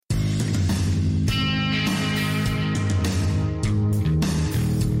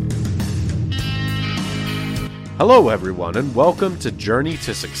Hello, everyone, and welcome to Journey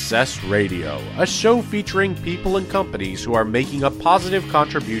to Success Radio, a show featuring people and companies who are making a positive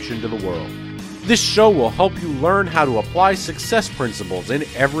contribution to the world. This show will help you learn how to apply success principles in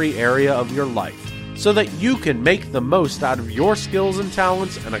every area of your life so that you can make the most out of your skills and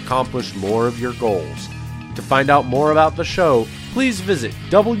talents and accomplish more of your goals. To find out more about the show, please visit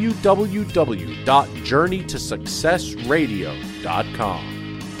www.journeytosuccessradio.com.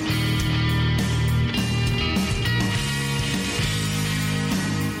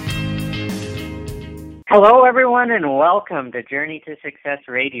 Hello, everyone, and welcome to Journey to Success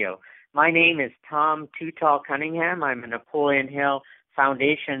Radio. My name is Tom Too Tall Cunningham. I'm a Napoleon Hill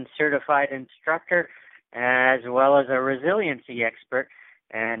Foundation certified instructor as well as a resiliency expert.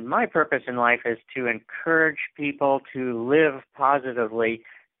 And my purpose in life is to encourage people to live positively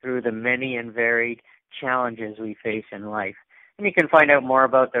through the many and varied challenges we face in life. And you can find out more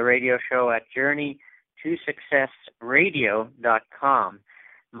about the radio show at journeytosuccessradio.com.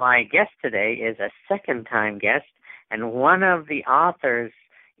 My guest today is a second-time guest and one of the authors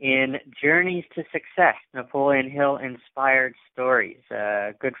in Journeys to Success, Napoleon Hill Inspired Stories.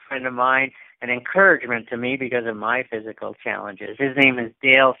 A good friend of mine, an encouragement to me because of my physical challenges. His name is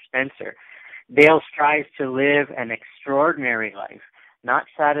Dale Spencer. Dale strives to live an extraordinary life, not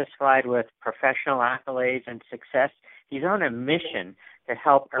satisfied with professional accolades and success. He's on a mission to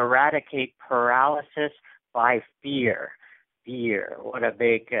help eradicate paralysis by fear. Fear. What a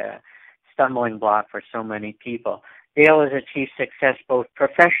big stumbling block for so many people. Dale has achieved success both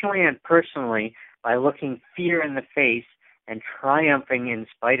professionally and personally by looking fear in the face and triumphing in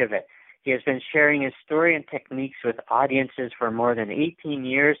spite of it. He has been sharing his story and techniques with audiences for more than 18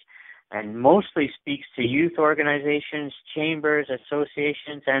 years and mostly speaks to youth organizations, chambers,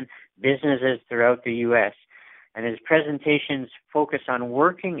 associations, and businesses throughout the U.S. And his presentations focus on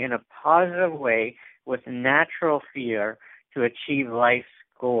working in a positive way with natural fear to achieve life's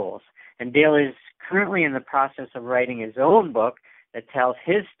goals. And Dale is currently in the process of writing his own book that tells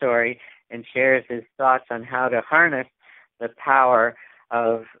his story and shares his thoughts on how to harness the power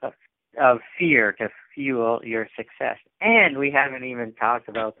of fear to fuel your success. And we haven't even talked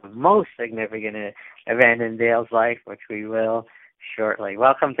about the most significant event in Dale's life, which we will shortly.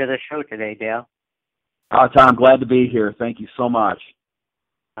 Welcome to the show today, Dale. Tom, glad to be here. Thank you so much.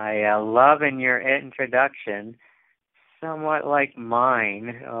 I love in your introduction, somewhat like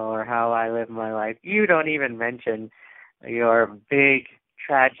mine or how I live my life. You don't even mention your big,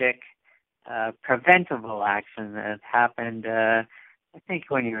 tragic, preventable accident that happened, I think,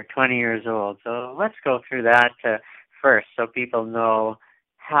 when you were 20 years old. So let's go through that first so people know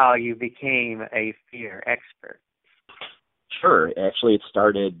how you became a fear expert. Sure. Actually, it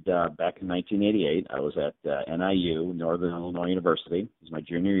started back in 1988. I was at NIU, Northern Illinois University. It was my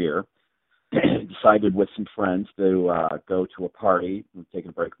junior year. Decided with some friends to go to a party. We were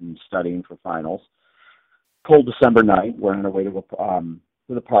taking a break from studying for finals. Cold December night. We're on our way to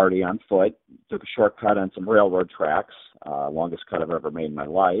the party on foot. Took a shortcut on some railroad tracks, longest cut I've ever made in my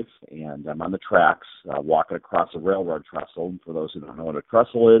life. And I'm on the tracks, walking across a railroad trestle. And for those who don't know what a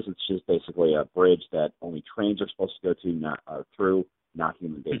trestle is, it's just basically a bridge that only trains are supposed to go through, not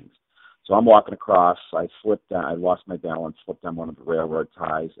human beings. So I'm walking across, I slipped, I lost my balance, slipped on one of the railroad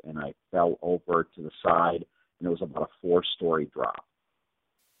ties, and I fell over to the side, and it was about a 4-story drop.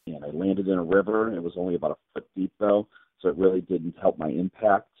 And I landed in a river, and it was only about a foot deep, though, so it really didn't help my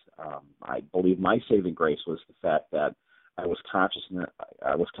impact. I believe my saving grace was the fact that I was conscious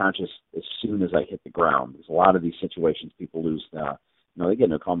as soon as I hit the ground. There's a lot of these situations people lose, they get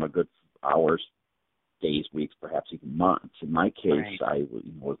in a coma a good hours, days, weeks, perhaps even months. In my case, right. I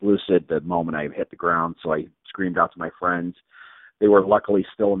was lucid the moment I hit the ground, so I screamed out to my friends. They were luckily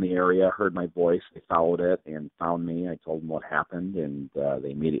still in the area, heard my voice. They followed it and found me. I told them what happened, and they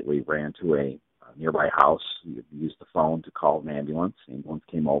immediately ran to a nearby house, used the phone to call an ambulance. The ambulance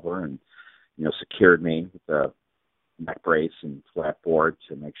came over and, secured me with a neck brace and flat board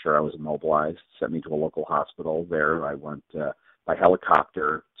to make sure I was immobilized, sent me to a local hospital. There I went by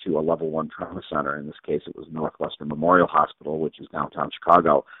helicopter to a level 1 trauma center. In this case, it was Northwestern Memorial Hospital, which is downtown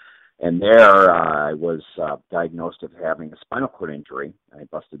Chicago. And there I was diagnosed of having a spinal cord injury. I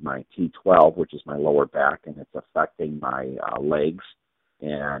busted my T12, which is my lower back, and it's affecting my legs.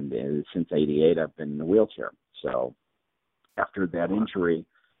 And since '88, I've been in a wheelchair. So after that injury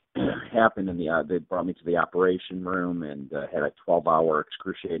happened, they brought me to the operation room and had a 12-hour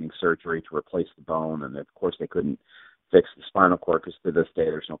excruciating surgery to replace the bone. And, of course, they couldn't fix the spinal cord because to this day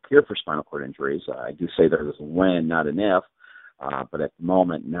there's no cure for spinal cord injuries. I do say there's a when, not an if, but at the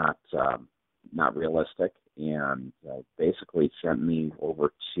moment not realistic. And basically sent me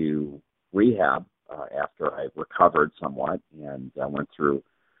over to rehab after I recovered somewhat and went through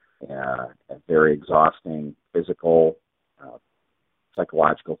a very exhausting physical,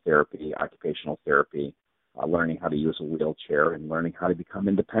 psychological therapy, occupational therapy, learning how to use a wheelchair and learning how to become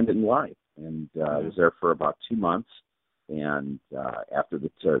independent in life. And I was there for about 2 months. And after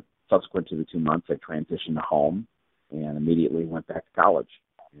subsequent to the 2 months, I transitioned to home and immediately went back to college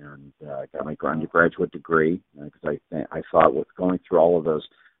and got my undergraduate degree because I thought with going through all of those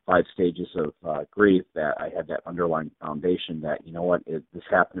 5 stages of grief that I had that underlying foundation that, you know what, this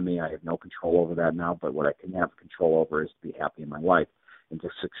happened to me. I have no control over that now, but what I can have control over is to be happy in my life and to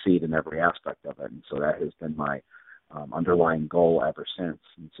succeed in every aspect of it. And so that has been my underlying goal ever since.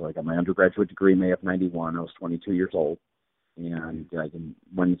 And so I got my undergraduate degree May of 91. I was 22 years old. And I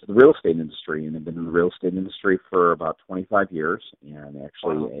went into the real estate industry, and I've been in the real estate industry for about 25 years, and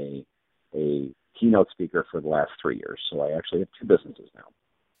actually a keynote speaker for the last 3 years. So I actually have 2 businesses now.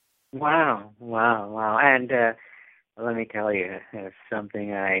 Wow. And let me tell you, it's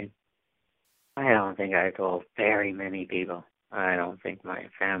something I don't think I told very many people. I don't think my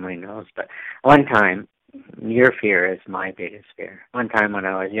family knows. But one time, your fear is my biggest fear. One time when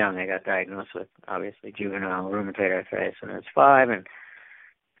I was young, I got diagnosed with, obviously, juvenile rheumatoid arthritis when I was 5.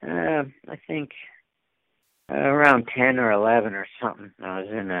 And I think around 10 or 11 or something, I was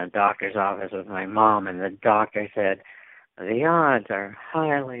in a doctor's office with my mom, and the doctor said, the odds are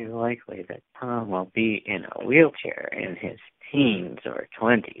highly likely that Tom will be in a wheelchair in his teens or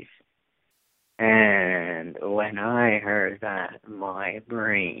 20s. And when I heard that, my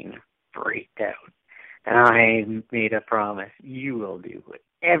brain freaked out. And I made a promise, you will do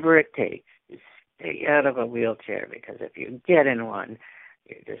whatever it takes to stay out of a wheelchair, because if you get in one,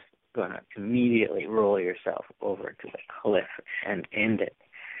 you're just going to immediately roll yourself over to the cliff and end it.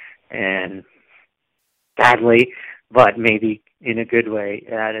 And sadly, but maybe in a good way,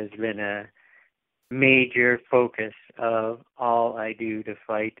 that has been a major focus of all I do to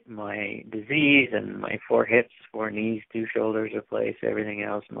fight my disease and my 4 hips, 4 knees, 2 shoulders replaced, everything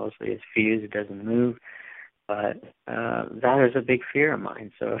else mostly is fused, it doesn't move. But that is a big fear of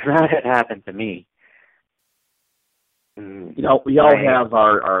mine. So if that had happened to me, we all have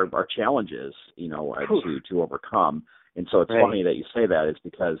our challenges, to overcome. And so it's funny that you say that. It's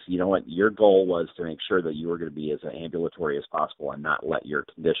because, you know what, your goal was to make sure that you were going to be as ambulatory as possible and not let your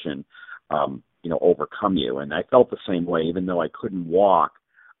condition, overcome you. And I felt the same way. Even though I couldn't walk,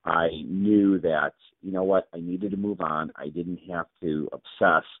 I knew that, you know what, I needed to move on. I didn't have to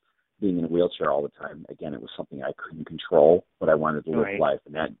obsess being in a wheelchair all the time. Again, it was something I couldn't control, but I wanted to live life.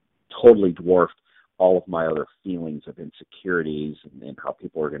 And that totally dwarfed all of my other feelings of insecurities and how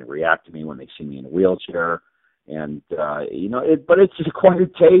people are going to react to me when they see me in a wheelchair. And, but it's an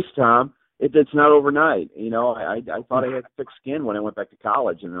acquired taste, Tom. It's not overnight. I thought I had thick skin when I went back to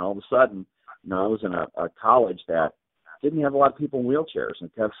college, and then all of a sudden, I was in a college that didn't have a lot of people in wheelchairs, and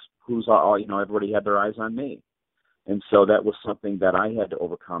guess who's all, everybody had their eyes on me. And so that was something that I had to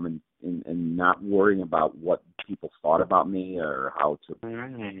overcome and not worrying about what people thought about me or how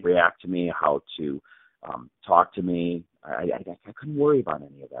to react to me, how to talk to me. I couldn't worry about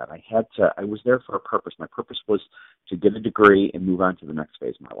any of that. I was there for a purpose. My purpose was to get a degree and move on to the next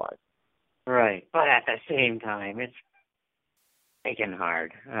phase of my life. Right. But at the same time, it's making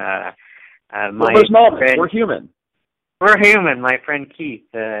hard. There's moments. We're human. We're human. My friend Keith,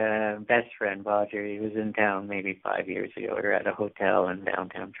 best friend Roger, he was in town maybe 5 years ago. We were at a hotel in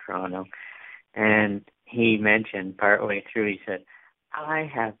downtown Toronto. And he mentioned partway through, he said, I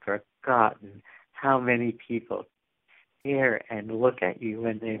have forgotten how many people stare and look at you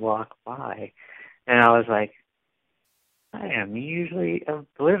when they walk by. And I was like, I am usually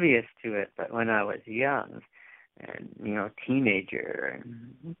oblivious to it, but when I was young and, teenager,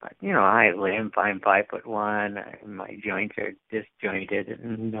 but, I limp, I'm 5'1", my joints are disjointed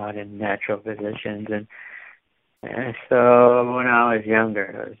and not in natural positions. And so when I was younger,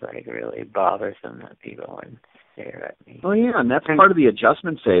 it was like really bothersome that people would stare at me. Oh, yeah, and that's part of the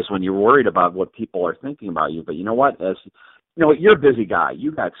adjustment phase when you're worried about what people are thinking about you. But you know what? You're a busy guy.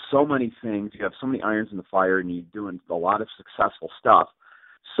 You got so many things. You have so many irons in the fire, and you're doing a lot of successful stuff.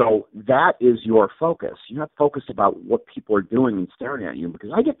 So that is your focus. You're not focused about what people are doing and staring at you,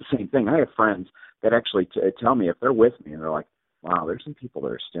 because I get the same thing. I have friends that actually tell me if they're with me, and they're like, wow, there's some people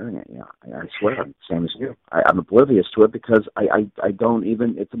that are staring at you. I swear, same as you. I'm oblivious to it because I don't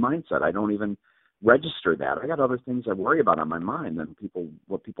even, it's a mindset. I don't even register that. I got other things I worry about on my mind than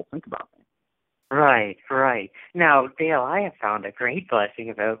what people think about me. Right. Now, Dale, I have found a great blessing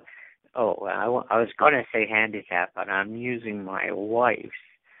about, I was going to say handicap, but I'm using my wife's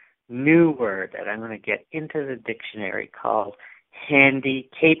new word that I'm going to get into the dictionary called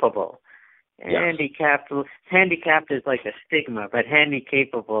handy-capable. Yes. Handicapped is like a stigma, but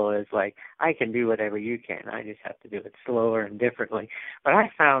handy-capable is like, I can do whatever you can. I just have to do it slower and differently. But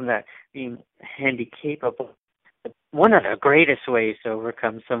I found that being handy-capable, one of the greatest ways to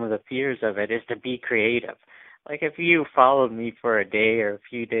overcome some of the fears of it is to be creative. Like if you followed me for a day or a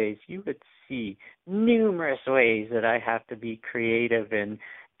few days, you would see numerous ways that I have to be creative in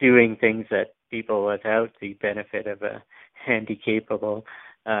doing things that people without the benefit of a handy-capable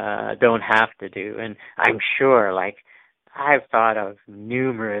don't have to do. And I'm sure, like, I've thought of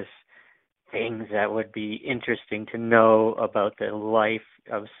numerous things that would be interesting to know about the life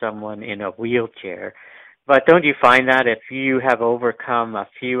of someone in a wheelchair. But don't you find that if you have overcome a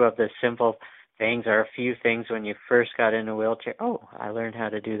few of the simple things or a few things when you first got in a wheelchair, oh, I learned how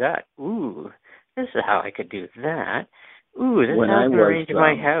to do that. Ooh, this is how I could do that. Ooh, this is how I can arrange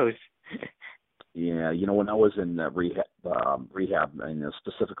my house. Yeah, when I was in rehab, and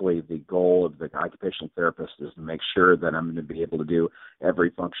specifically the goal of the occupational therapist is to make sure that I'm going to be able to do every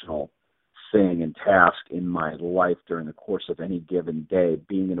functional thing and task in my life during the course of any given day,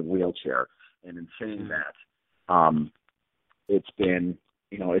 being in a wheelchair. And in saying that, it's been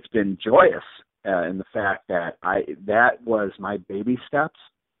joyous in the fact that that was my baby steps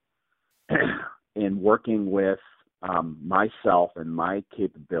in working with myself and my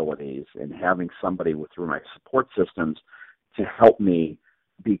capabilities, and having somebody through my support systems to help me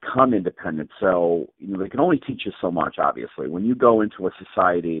become independent. So, they can only teach you so much, obviously. When you go into a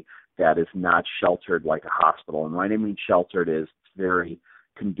society that is not sheltered like a hospital, and when I mean sheltered is very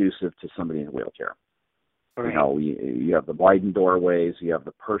conducive to somebody in a wheelchair. Right. You have the widened doorways, you have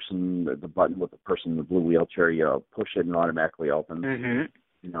the button with the person in the blue wheelchair, you push it and automatically opens. Mm-hmm.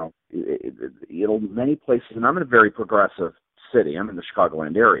 It'll many places, and I'm in a very progressive city. I'm in the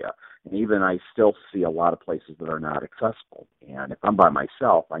Chicagoland area, and even I still see a lot of places that are not accessible. And if I'm by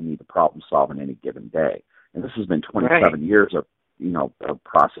myself, I need to problem solve in any given day. And this has been 27 years of of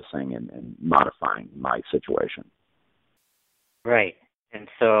processing and modifying my situation. Right. And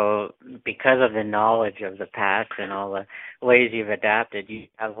so because of the knowledge of the past and all the ways you've adapted, you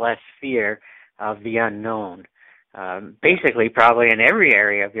have less fear of the unknown. Basically, probably in every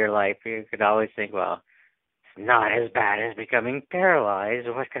area of your life, you could always think, well, it's not as bad as becoming paralyzed.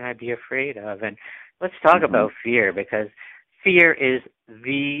 What can I be afraid of? And let's talk about fear, because fear is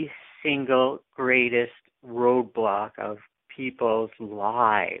the single greatest roadblock of people's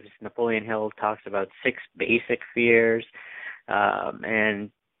lives. Napoleon Hill talks about 6 basic fears,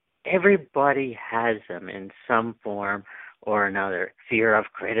 and everybody has them in some form or another. Fear of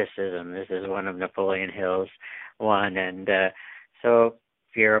criticism. This is one of Napoleon Hill's one. And so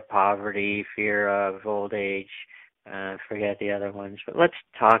fear of poverty, fear of old age, forget the other ones. But let's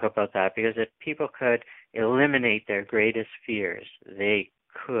talk about that, because if people could eliminate their greatest fears, they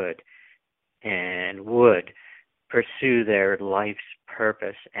could and would pursue their life's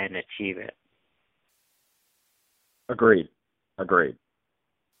purpose and achieve it. Agreed.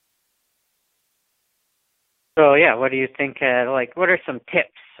 So, yeah, what do you think, what are some tips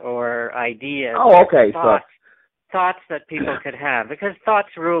or ideas? Oh, okay. Thoughts that people could have, because thoughts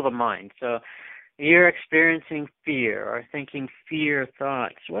rule the mind. So you're experiencing fear or thinking fear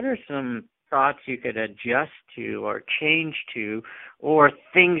thoughts. What are some thoughts you could adjust to or change to, or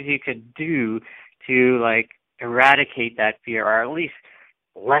things you could do to, eradicate that fear, or at least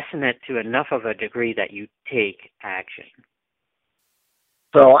lessen it to enough of a degree that you take action?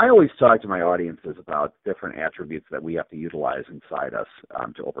 So I always talk to my audiences about different attributes that we have to utilize inside us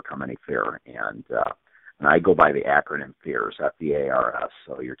to overcome any fear. And I go by the acronym FEARS, FEARS.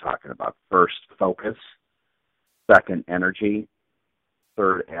 So you're talking about first, focus; second, energy;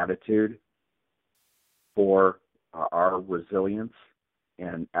 third, attitude; 4, R, resilience;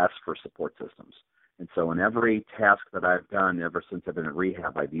 and S for support systems. And so in every task that I've done ever since I've been in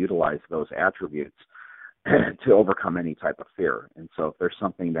rehab, I've utilized those attributes to overcome any type of fear. And so if there's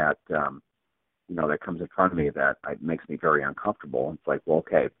something that, that comes in front of me that makes me very uncomfortable, it's like,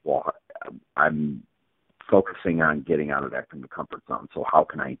 I'm focusing on getting out of that from the comfort zone. So how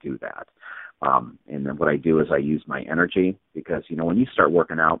can I do that? And then what I do is I use my energy, because, when you start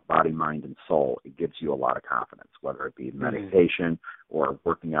working out body, mind, and soul, it gives you a lot of confidence, whether it be meditation or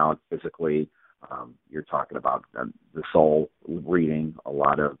working out physically. You're talking about the soul, reading a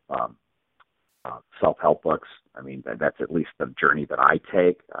lot of self-help books. I mean, that's at least the journey that I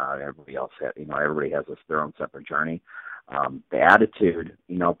take. Everybody else, everybody has their own separate journey. The attitude,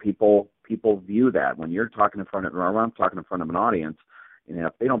 people view that when you're talking in front of, or I'm talking in front of an audience,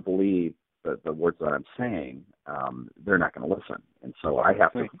 if they don't believe the words that I'm saying, they're not going to listen. And so I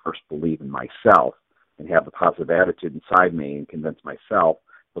have to first believe in myself and have the positive attitude inside me and convince myself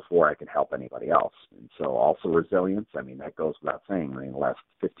before I could help anybody else. And so also resilience, I mean, that goes without saying. I mean, the last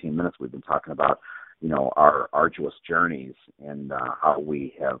 15 minutes we've been talking about, our arduous journeys and how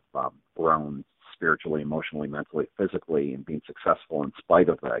we have grown spiritually, emotionally, mentally, physically, and being successful in spite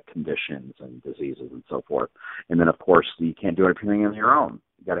of conditions and diseases and so forth. And then, of course, you can't do everything on your own.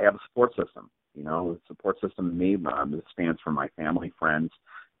 You got to have a support system. The support system to me stands for my family, friends,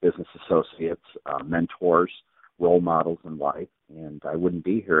 business associates, mentors, role models in life. And I wouldn't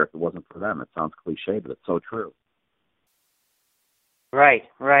be here if it wasn't for them. It sounds cliche, but it's so true. Right.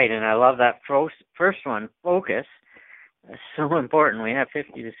 And I love that first one, focus. It's so important. We have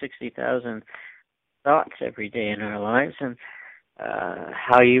 50 to 60,000 thoughts every day in our lives, and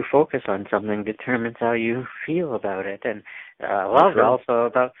how you focus on something determines how you feel about it. And I love also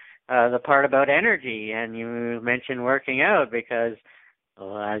about the part about energy, and you mentioned working out because,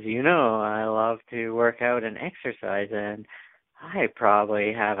 well, as you know, I love to work out and exercise, and I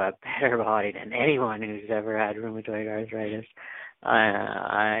probably have a better body than anyone who's ever had rheumatoid arthritis.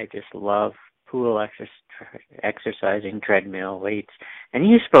 I just love pool exercising, treadmill, weights. And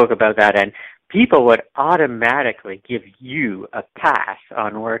you spoke about that, and people would automatically give you a pass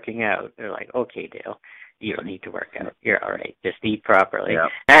on working out. They're like, okay, Dale, you don't need to work out. You're all right. Just eat properly. Yeah.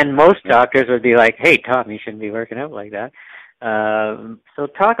 And most doctors would be like, hey, Tom, you shouldn't be working out like that. So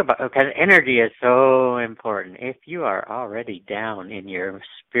talk about, because energy is so important. If you are already down in your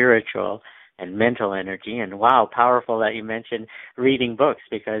spiritual and mental energy, and wow, powerful that you mentioned reading books,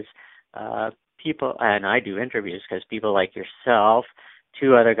 because people, and I do interviews because people like yourself,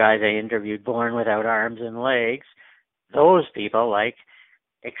 two other guys I interviewed born without arms and legs, those people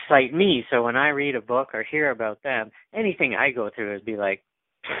excite me. So when I read a book or hear about them, anything I go through would be like,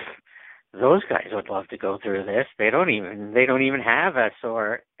 those guys would love to go through this. They don't even have a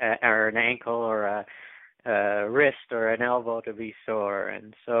sore or an ankle or a wrist or an elbow to be sore.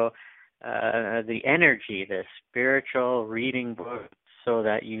 And so the energy, the spiritual reading books, so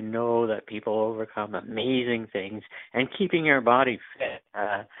that you know that people overcome amazing things, and keeping your body fit.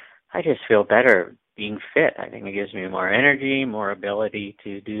 I just feel better being fit. I think it gives me more energy, more ability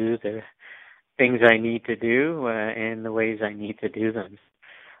to do the things I need to do in the ways I need to do them.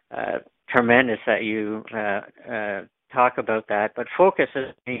 Tremendous that you talk about that, but focus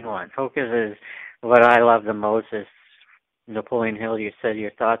is the main one. Focus is what I love the most. Is Napoleon Hill, you said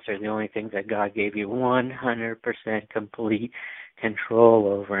your thoughts are the only things that God gave you 100% complete control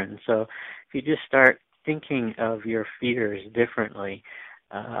over. And so if you just start thinking of your fears differently,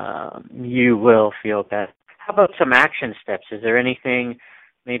 you will feel better. How about some action steps? Is there anything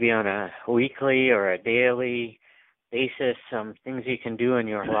maybe on a weekly or a daily basis, some things you can do in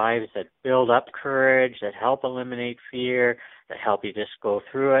your lives that build up courage, that help eliminate fear, that help you just go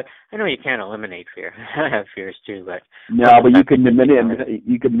through it? I know you can't eliminate fear. I have fears too, but but you can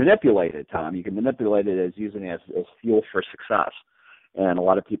manipulate it, Tom. You can manipulate it as using it as fuel for success. And a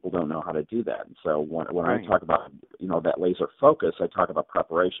lot of people don't know how to do that. And so when I talk about, that laser focus, I talk about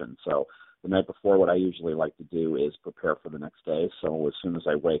preparation. So the night before, what I usually like to do is prepare for the next day. So as soon as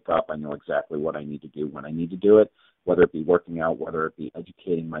I wake up, I know exactly what I need to do when I need to do it, whether it be working out, whether it be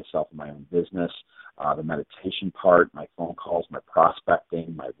educating myself in my own business, the meditation part, my phone calls, my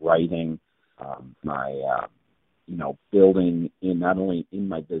prospecting, my writing, my building in not only in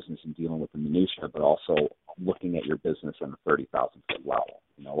my business and dealing with the minutia, but also looking at your business on a 30,000-foot level.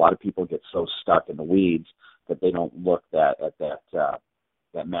 A lot of people get so stuck in the weeds that they don't look at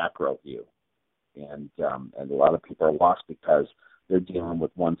that macro view, and a lot of people are lost because they're dealing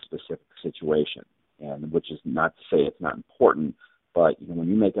with one specific situation, and which is not to say it's not important, but when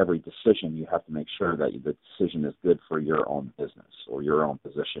you make every decision, you have to make sure that the decision is good for your own business or your own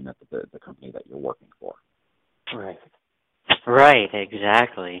position at the company that you're working for. Right,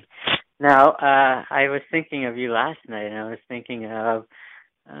 exactly. Now, I was thinking of you last night, and I was thinking of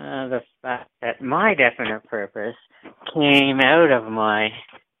the fact that my definite purpose came out of my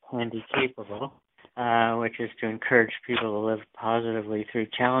Handy Capable, which is to encourage people to live positively through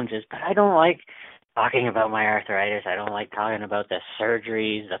challenges. But I don't like talking about my arthritis. I don't like talking about the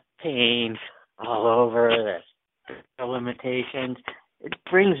surgeries, the pain all over, the limitations. It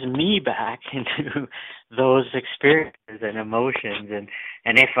brings me back into those experiences and emotions.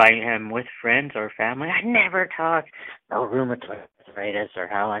 And if I am with friends or family, I never talk about rheumatoid arthritis or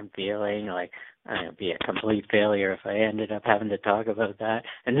how I'm feeling. I'd be a complete failure if I ended up having to talk about that.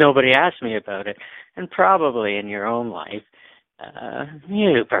 And nobody asked me about it. And probably in your own life,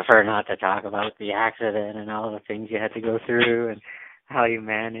 you prefer not to talk about the accident and all the things you had to go through and how you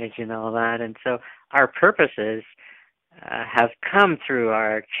manage and all that. And so our purposes have come through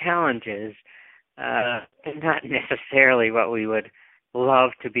our challenges, not necessarily what we would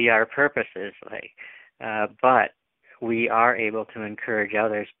love to be our purposes, but we are able to encourage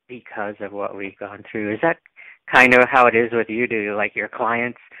others because of what we've gone through. Is that kind of how it is with you? Do like your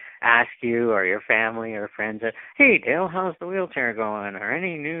clients ask you, or your family or friends, hey, Dale, how's the wheelchair going? Or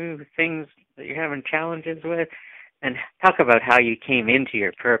any new things that you're having challenges with? And talk about how you came into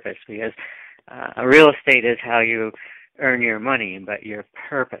your purpose, because real estate is how you earn your money, but your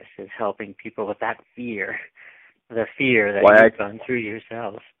purpose is helping people with that fear, the fear that you've gone through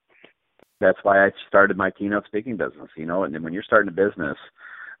yourself. That's why I started my keynote speaking business, and when you're starting a business,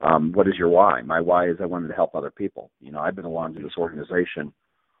 what is your why? My why is I wanted to help other people. I've been along to this organization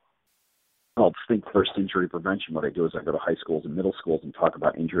called Think First Injury Prevention. What I do is I go to high schools and middle schools and talk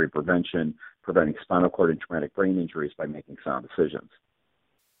about injury prevention, preventing spinal cord and traumatic brain injuries by making sound decisions.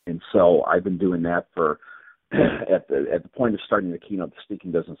 And so I've been doing that for, at the point of starting the keynote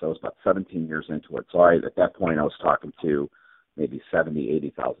speaking business, I was about 17 years into it. So at that point I was talking to maybe 70,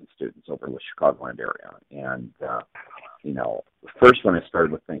 80,000 students over in the Chicagoland area. And, first when I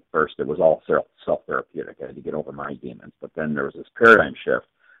started with Think First, it was all self-therapeutic. I had to get over my demons. But then there was this paradigm shift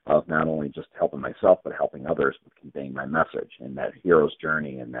of not only just helping myself, but helping others with conveying my message, and that hero's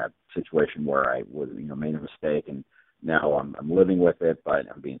journey, and that situation where I was, made a mistake, and now I'm living with it, but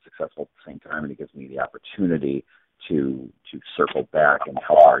I'm being successful at the same time, and it gives me the opportunity to circle back and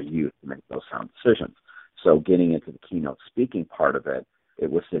help our youth to make those sound decisions. So getting into the keynote speaking part of it, it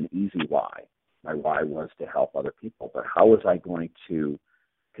was an easy why. My why was to help other people, but how was I going to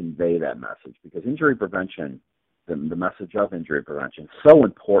convey that message? Because injury prevention, the message of injury prevention is so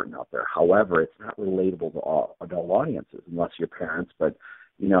important out there. However, it's not relatable to all adult audiences, unless you're parents. But,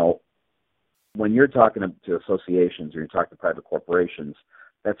 when you're talking to associations or you're talking to private corporations,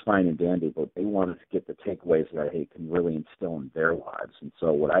 that's fine and dandy, but they wanted to get the takeaways that I can really instill in their lives. And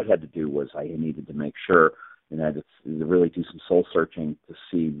so what I had to do was I needed to make sure, and I had to really do some soul searching to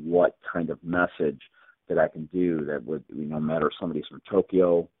see what kind of message that I can do that would, matter if somebody's from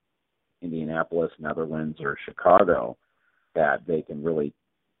Tokyo, Indianapolis, Netherlands, or Chicago, that they can really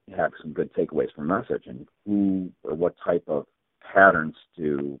have some good takeaways from message. And who or what type of patterns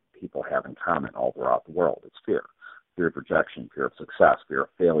do people have in common all throughout the world? It's fear. Fear of rejection, fear of success, fear of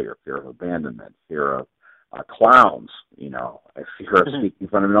failure, fear of abandonment, fear of clowns, fear of speaking in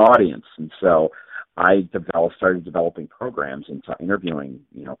front of an audience. And so I started developing programs and interviewing,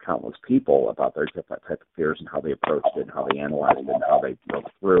 countless people about their different type of fears and how they approached it and how they analyzed it and how they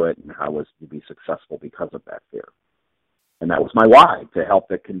broke through it and how it was to be successful because of that fear. And that was my why, to help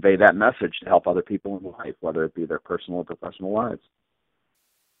to convey that message to help other people in life, whether it be their personal or professional lives.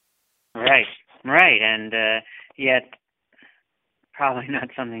 Right. And yet probably not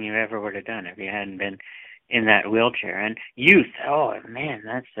something you ever would have done if you hadn't been in that wheelchair. And youth, oh man,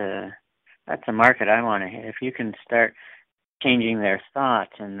 that's a market I want to hit. If you can start changing their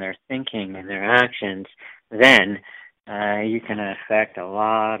thoughts and their thinking and their actions, then you can affect a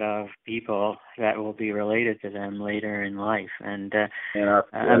lot of people that will be related to them later in life. And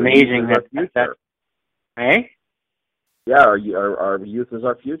amazing that hey? Yeah, our youth is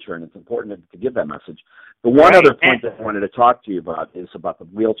our future, and it's important to give that message. But one other point that I wanted to talk to you about is about the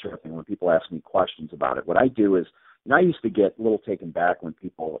wheelchair thing. When people ask me questions about it, what I do is, I used to get a little taken back when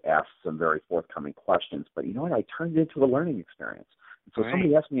people asked some very forthcoming questions, but you know what? I turned it into a learning experience. So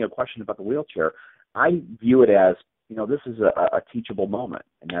somebody asked me a question about the wheelchair, I view it as, this is a teachable moment,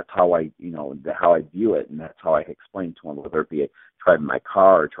 and that's how I view it, and that's how I explain to them, whether it be driving my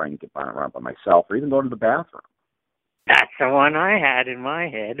car or trying to get around by myself or even going to the bathroom. That's the one I had in my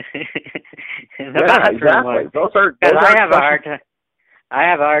head. Exactly. Those are I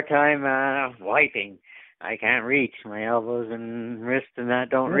have a hard time wiping. I can't reach. My elbows and wrists and that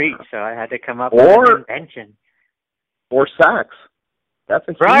don't reach, so I had to come up with an invention. Or sex. That's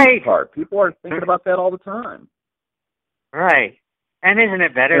a huge part. People are thinking about that all the time. Right. And isn't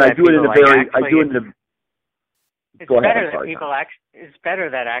it better it's better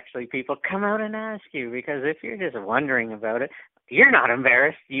that actually people come out and ask you, because if you're just wondering about it, you're not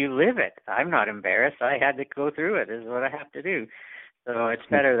embarrassed. You live it. I'm not embarrassed. I had to go through it. This is what I have to do. So it's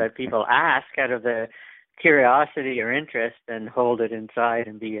better that people ask out of the curiosity or interest than hold it inside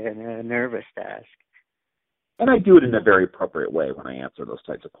and be nervous to ask. And I do it in a very appropriate way when I answer those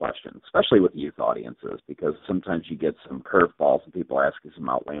types of questions, especially with youth audiences, because sometimes you get some curveballs and people ask you some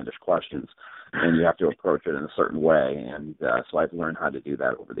outlandish questions, and you have to approach it in a certain way. And so I've learned how to do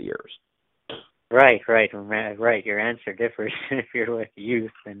that over the years. Right. Your answer differs if you're with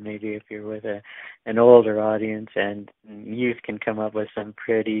youth than maybe if you're with an older audience, and youth can come up with some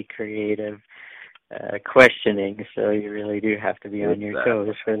pretty creative questioning, so you really do have to be on your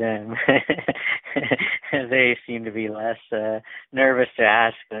toes for them. They seem to be less nervous to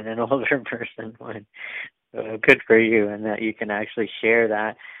ask than an older person would. Good for you, and that you can actually share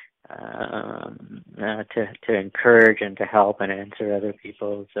that to encourage and to help and answer other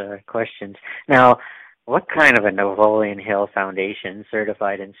people's questions. Now, what kind of a Napoleon Hill Foundation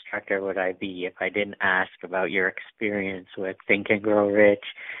certified instructor would I be if I didn't ask about your experience with Think and Grow Rich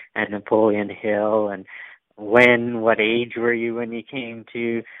and Napoleon Hill, and what age were you when you came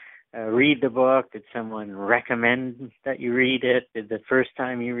to read the book? Did someone recommend that you read it? Did the first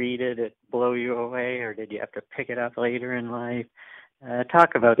time you read it blow you away, or did you have to pick it up later in life?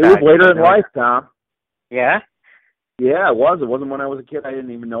 Talk about that. It was later in life, Tom. Yeah? Yeah, it was. It wasn't when I was a kid. I didn't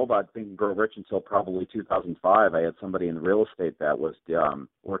even know about Think and Grow Rich until probably 2005. I had somebody in real estate that was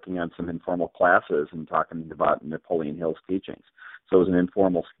working on some informal classes and talking about Napoleon Hill's teachings. So it was an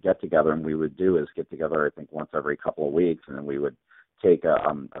informal get-together, and we would get together, I think, once every couple of weeks, and then we would take a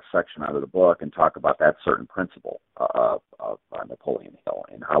section out of the book and talk about that certain principle of Napoleon Hill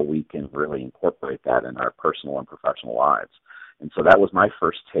and how we can really incorporate that in our personal and professional lives. And so that was my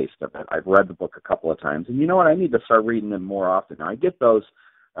first taste of it. I've read the book a couple of times, and you know what? I need to start reading them more often. Now, I get those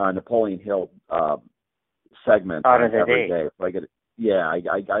Napoleon Hill segments every day. So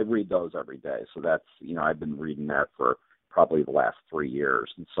I read those every day. So that's, I've been reading that for probably the last 3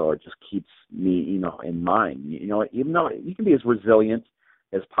 years, and so it just keeps me, in mind. Even though you can be as resilient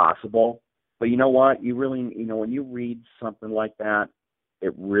as possible, but you know what? You really, when you read something like that,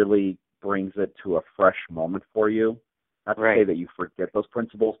 it really brings it to a fresh moment for you. Not to say that you forget those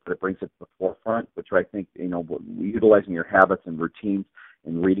principles, but it brings it to the forefront, which I think, utilizing your habits and routines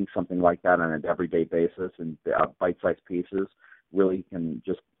and reading something like that on an everyday basis and bite-sized pieces really can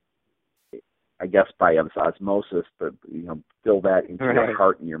just, I guess by osmosis, but, fill that into your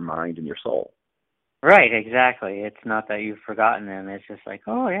heart and your mind and your soul. Right, exactly. It's not that you've forgotten them. It's just like,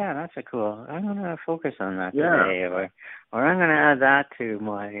 oh, yeah, that's I'm going to focus on that today, or I'm going to add that to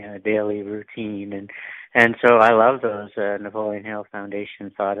my daily routine. And so I love those Napoleon Hill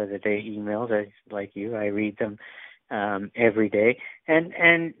Foundation Thought of the Day emails. Like you, I read them every day.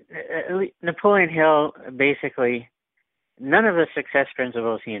 And Napoleon Hill, basically, none of the success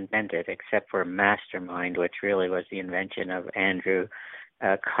principles he invented, except for Mastermind, which really was the invention of Andrew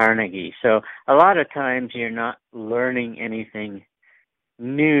Carnegie. So a lot of times you're not learning anything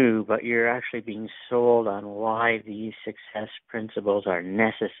new, but you're actually being sold on why these success principles are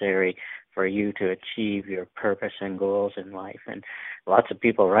necessary for you to achieve your purpose and goals in life. And lots of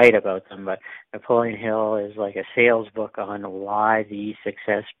people write about them, but Napoleon Hill is like a sales book on why these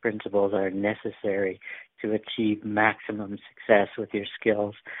success principles are necessary to achieve maximum success with your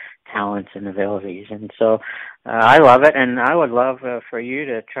skills, talents, and abilities. And so I love it, and I would love for you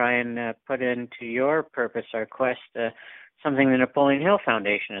to try and put into your purpose or quest something the Napoleon Hill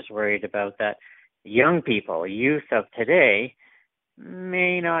Foundation is worried about, that young people, youth of today,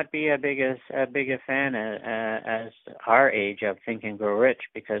 may not be a big a fan as our age of Think and Grow Rich,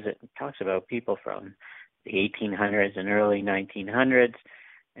 because it talks about people from the 1800s and early 1900s,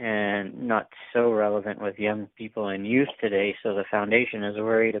 and not so relevant with young people and youth today. So the foundation is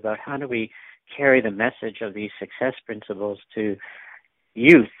worried about how do we carry the message of these success principles to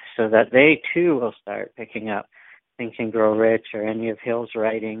youth so that they too will start picking up Think and Grow Rich or any of Hill's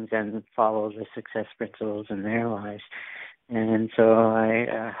writings and follow the success principles in their lives. And so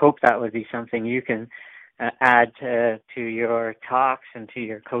I hope that would be something you can add to your talks and to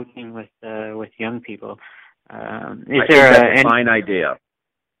your coaching with young people. That's a fine idea.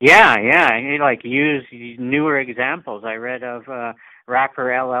 Yeah. Use newer examples. I read of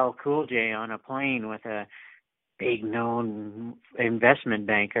rapper LL Cool J on a plane with a big known investment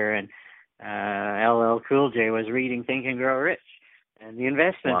banker, and LL Cool J was reading Think and Grow Rich, and the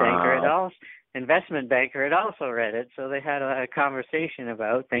investment banker had also read it. So they had a conversation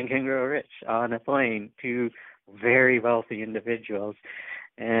about Think and Grow Rich on a plane, two very wealthy individuals.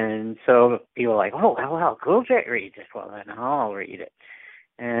 And so people were like, oh, LL Cool J reads it. Well, then I'll read it.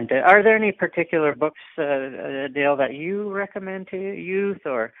 And are there any particular books, Dale, that you recommend to youth,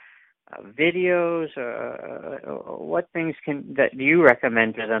 or videos, or what things that you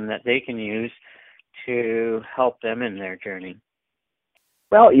recommend to them that they can use to help them in their journey?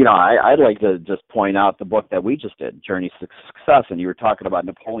 Well, I'd like to just point out the book that we just did, Journey to Success, and you were talking about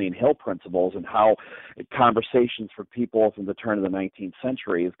Napoleon Hill principles and how conversations for people from the turn of the 19th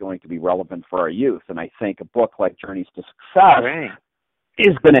century is going to be relevant for our youth. And I think a book like Journeys to Success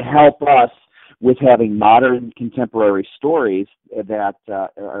is going to help us with having modern contemporary stories that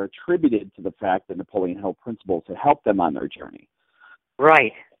are attributed to the fact that Napoleon Hill principles have helped them on their journey.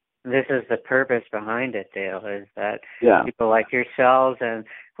 Right. This is the purpose behind it, Dale, is that Yeah. people like yourselves, and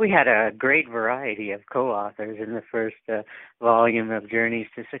we had a great variety of co-authors in the first volume of Journeys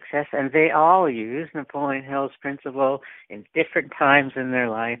to Success, and they all use Napoleon Hill's principle in different times in their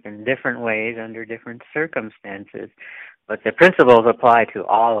life, in different ways, under different circumstances. But the principles apply to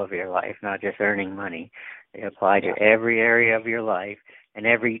all of your life, not just earning money. They apply to every area of your life and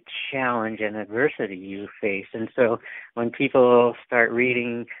every challenge and adversity you face. And so when people start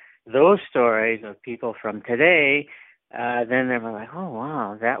reading those stories of people from today, then they're like, oh,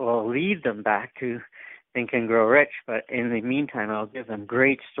 wow, that will lead them back to Think and Grow Rich. But in the meantime, I'll give them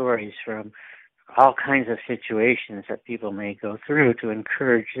great stories from all kinds of situations that people may go through to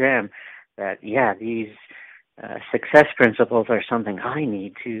encourage them that, yeah, these success principles are something I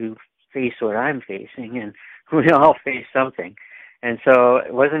need to face what I'm facing, and we all face something. And so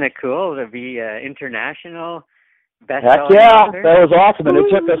wasn't it cool to be international best-selling author? That was awesome. And it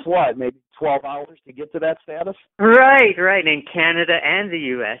took us, maybe 12 hours to get to that status? Right, in Canada and the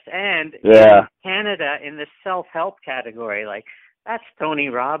U.S. And in Canada in the self-help category. Like, that's Tony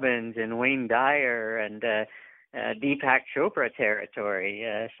Robbins and Wayne Dyer and Deepak Chopra territory.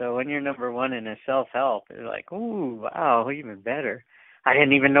 So when you're number one in a self-help, it's like, ooh, wow, even better. I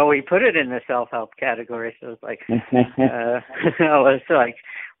didn't even know we put it in the self-help category. So it's like, I was like,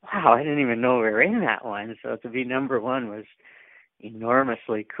 wow, I didn't even know we were in that one. So to be number one was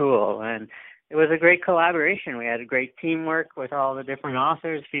enormously cool. And it was a great collaboration. We had a great teamwork with all the different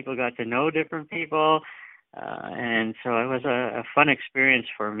authors. People got to know different people. And so it was a fun experience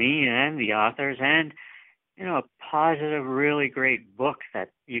for me and the authors, and, a positive, really great book that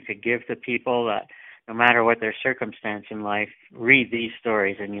you could give to people that no matter what their circumstance in life, read these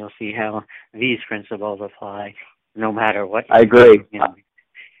stories and you'll see how these principles apply no matter what. I agree.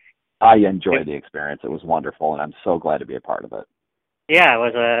 I enjoyed the experience. It was wonderful, and I'm so glad to be a part of it. Yeah, it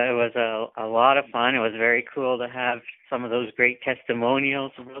was a lot of fun. It was very cool to have some of those great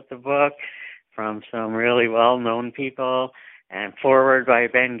testimonials about the book from some really well-known people, and foreword by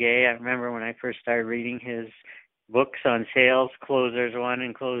Ben Gay. I remember when I first started reading his books on sales, Closers 1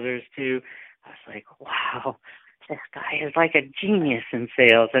 and Closers 2, I was like, wow, this guy is like a genius in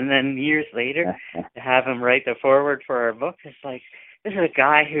sales. And then years later, to have him write the foreword for our book, it's like, this is a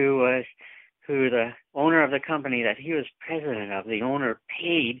guy who the owner of the company that he was president of, the owner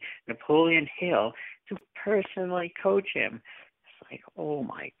paid Napoleon Hill to personally coach him. It's like, oh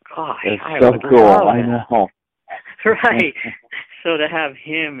my gosh. It's so cool. I know. Right. So to have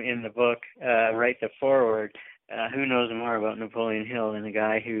him in the book write the foreword, who knows more about Napoleon Hill than a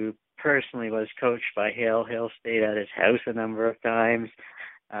guy who personally was coached by Hill. Hill stayed at his house a number of times,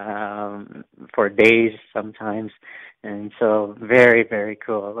 for days sometimes. And so very, very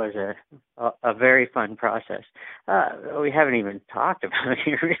cool. It was a very fun process. We haven't even talked about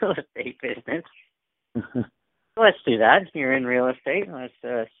your real estate business. Let's do that. You're in real estate.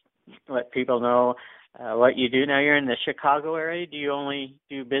 Let's let people know what you do. Now you're in the Chicago area. Do you only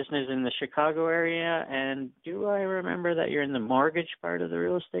do business in the Chicago area? And do I remember that you're in the mortgage part of the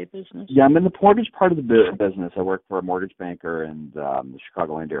real estate business? Yeah, I'm in the mortgage part of the business. I work for a mortgage banker in the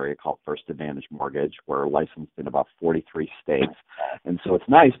Chicagoland area called First Advantage Mortgage. We're licensed in about 43 states. And so it's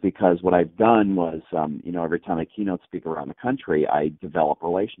nice because what I've done was, every time I keynote speak around the country, I develop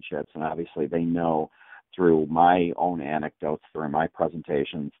relationships. And obviously they know through my own anecdotes, through my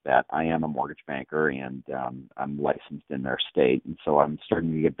presentations, that I am a mortgage banker and I'm licensed in their state. And so I'm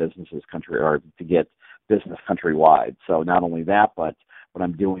starting to get business countrywide. So not only that, but what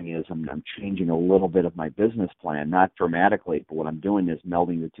I'm doing is I'm changing a little bit of my business plan, not dramatically, but what I'm doing is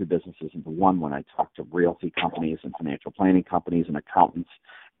melding the two businesses into one when I talk to realty companies and financial planning companies and accountants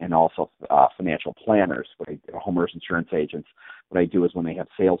and also financial planners, homeowners insurance agents. What I do is when they have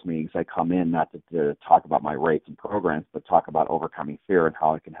sales meetings, I come in not to talk about my rates and programs, but talk about overcoming fear and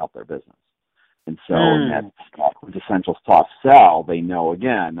how I can help their business. And so that's quintessential soft sell. They know,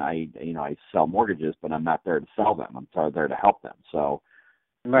 again, I sell mortgages, but I'm not there to sell them. I'm there to help them. So,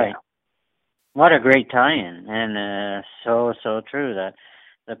 right. Yeah. What a great tie-in, and so true that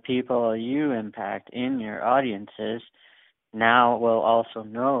the people you impact in your audiences now will also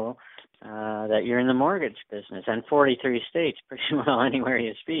know that you're in the mortgage business, and 43 states, pretty well anywhere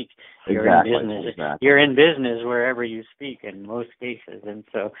you speak, you're in business. Exactly. You're in business wherever you speak in most cases, and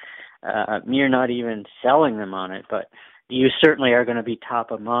so you're not even selling them on it, but you certainly are going to be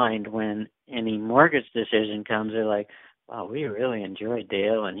top of mind when any mortgage decision comes. They're like, wow, we really enjoyed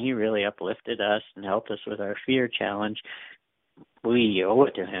Dale, and he really uplifted us and helped us with our fear challenge. We owe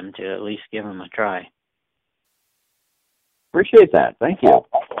it to him to at least give him a try. Appreciate that. Thank you.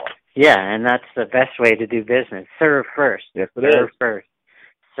 Yeah, and that's the best way to do business. Serve first. Yes, it Serve is. first.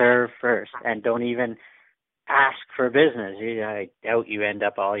 serve first, and don't even ask for business. I doubt you end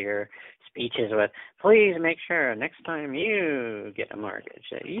up all your speeches with, please make sure next time you get a mortgage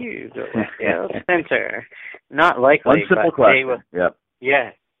that you go with Dale Spencer. Not likely. One simple question. Yep.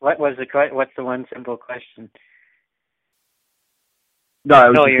 Yeah. What's the one simple question? No, I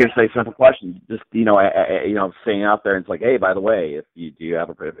was just going to say simple question. Just, saying out there, and it's like, hey, by the way, do you have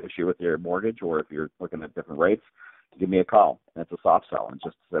an issue with your mortgage, or if you're looking at different rates, give me a call. And it's a soft sell, and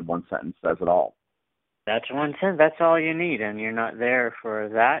just that one sentence says it all. That's one sentence. That's all you need, and you're not there for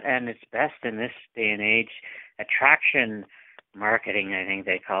that. And it's best in this day and age, attraction marketing, I think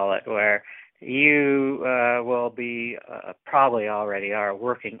they call it, where you will be probably already are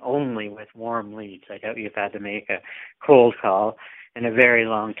working only with warm leads. I doubt you've had to make a cold call in a very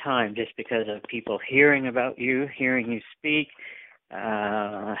long time, just because of people hearing about you, hearing you speak,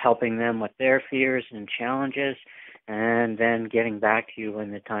 helping them with their fears and challenges, and then getting back to you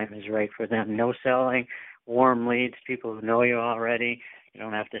when the time is right for them. No selling, warm leads, people who know you already. You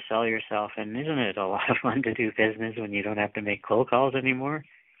don't have to sell yourself. And isn't it a lot of fun to do business when you don't have to make cold calls anymore?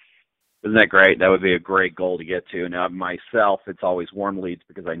 Isn't that great? That would be a great goal to get to. Now, myself, it's always warm leads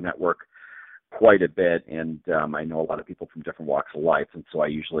because I network quite a bit, and I know a lot of people from different walks of life, and so I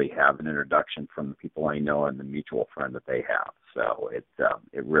usually have an introduction from the people I know and the mutual friend that they have. So it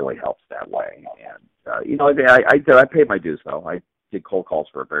really helps that way. And I paid my dues though. I did cold calls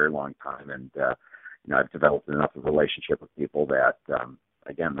for a very long time, and I've developed enough of a relationship with people that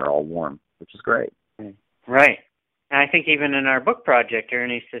again, they're all warm, which is great. Right. And I think even in our book project,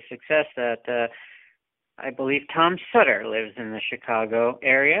 Journeys to Success, that I believe Tom Sutter lives in the Chicago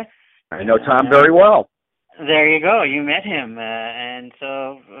area. I know Tom very well. There you go. You met him. And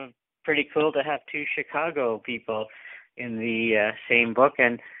so pretty cool to have two Chicago people in the same book.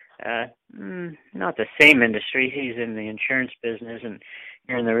 And not the same industry. He's in the insurance business and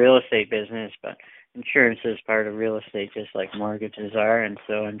you're in the real estate business. But insurance is part of real estate just like mortgages are. And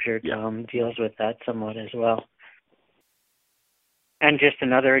so I'm sure Tom deals with that somewhat as well. And just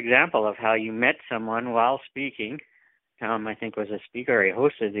another example of how you met someone while speaking. Tom, I think, was a speaker. He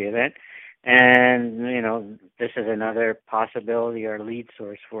hosted the event. And, this is another possibility or lead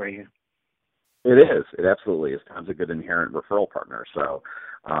source for you. It is. It absolutely is. Tom's a good inherent referral partner. So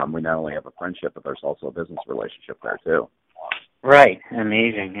we not only have a friendship, but there's also a business relationship there, too. Right.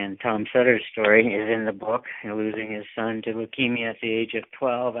 Amazing. And Tom Sutter's story is in the book, losing his son to leukemia at the age of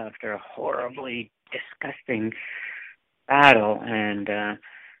 12 after a horribly disgusting battle. And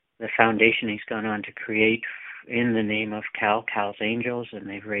the foundation he's gone on to create in the name of Cal's Angels, and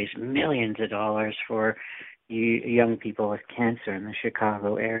they've raised millions of dollars for young people with cancer in the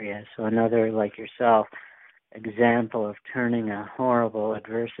Chicago area. So another, like yourself, example of turning a horrible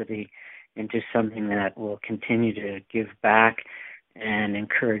adversity into something that will continue to give back and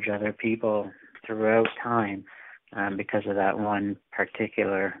encourage other people throughout time because of that one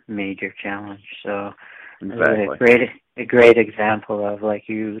particular major challenge. So exactly. A great example of, like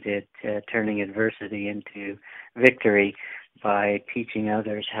you did, turning adversity into victory by teaching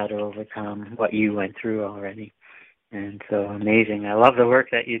others how to overcome what you went through already. And so amazing. I love the work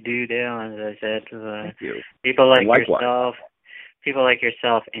that you do, Dale. As I said, Thank you. People like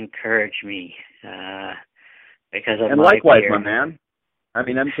yourself encourage me because of and my likewise, fear. my man. I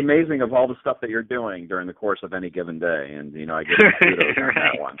mean, it's amazing of all the stuff that you're doing during the course of any given day, and I give you kudos on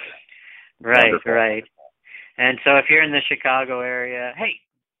that one. Right. And so if you're in the Chicago area, hey,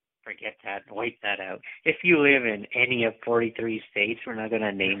 forget that, wipe that out. If you live in any of 43 states, we're not going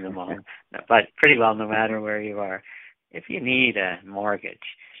to name them all, but pretty well no matter where you are, if you need a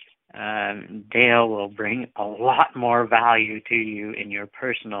mortgage, Dale will bring a lot more value to you in your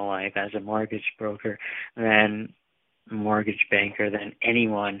personal life as a mortgage broker than mortgage banker, than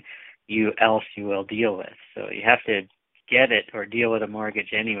anyone else you will deal with. So you have to get it or deal with a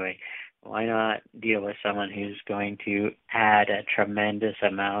mortgage anyway. Why not deal with someone who's going to add a tremendous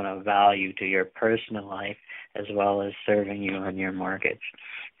amount of value to your personal life as well as serving you on your mortgage?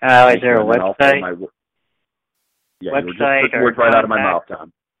 Is there a website? You just took the words right out of my mouth,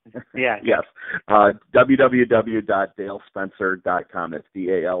 Tom. Yeah. Yes. www.dalespencer.com. It's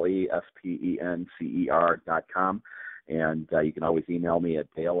DALESPENCER.com. And you can always email me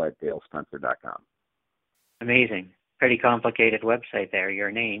at dale@dalespencer.com. Amazing. Pretty complicated website there, your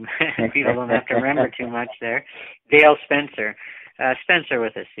name. People don't have to remember too much there. Dale Spencer. Spencer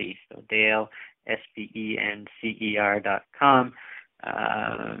with a C. So Dale, SPENCER.com.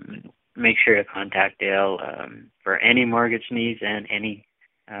 Make sure to contact Dale for any mortgage needs and any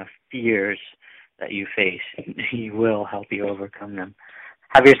fears that you face. He will help you overcome them.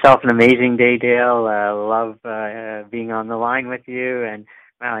 Have yourself an amazing day, Dale. Love being on the line with you, and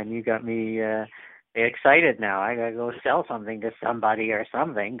Wow, and you got me excited now. I gotta go sell something to somebody or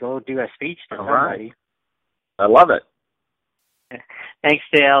something. Go do a speech to somebody. I love it. Thanks,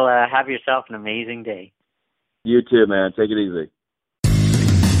 Dale. Have yourself an amazing day. You too, man. Take it easy.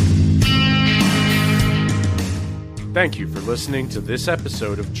 Thank you for listening to this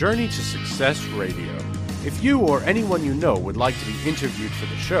episode of Journey to Success Radio. If you or anyone you know would like to be interviewed for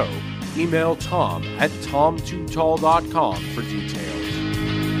the show, email Tom at tom2tall.com for details.